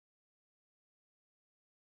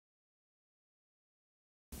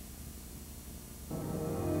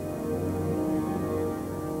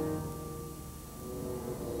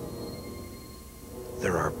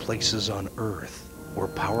places on Earth where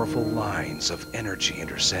powerful lines of energy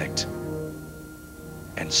intersect,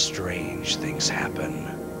 and strange things happen.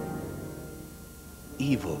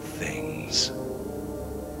 Evil things.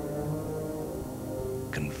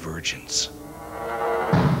 Convergence.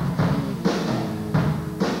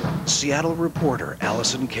 Seattle reporter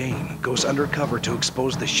Allison Kane goes undercover to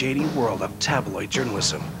expose the shady world of tabloid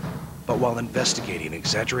journalism. But while investigating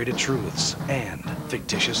exaggerated truths and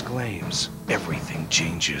fictitious claims, everything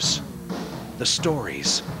changes. The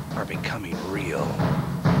stories are becoming real.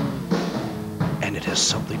 And it has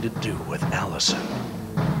something to do with Allison.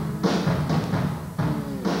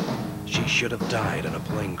 She should have died in a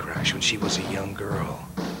plane crash when she was a young girl.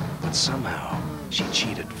 But somehow, she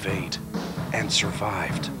cheated fate and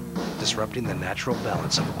survived, disrupting the natural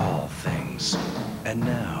balance of all things. And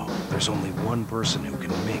now, there's only one person who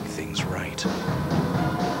can make things right.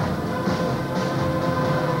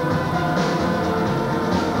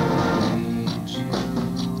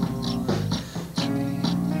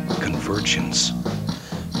 Convergence.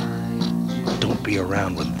 Don't be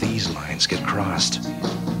around when these lines get crossed.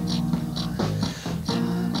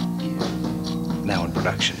 Now in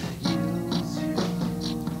production.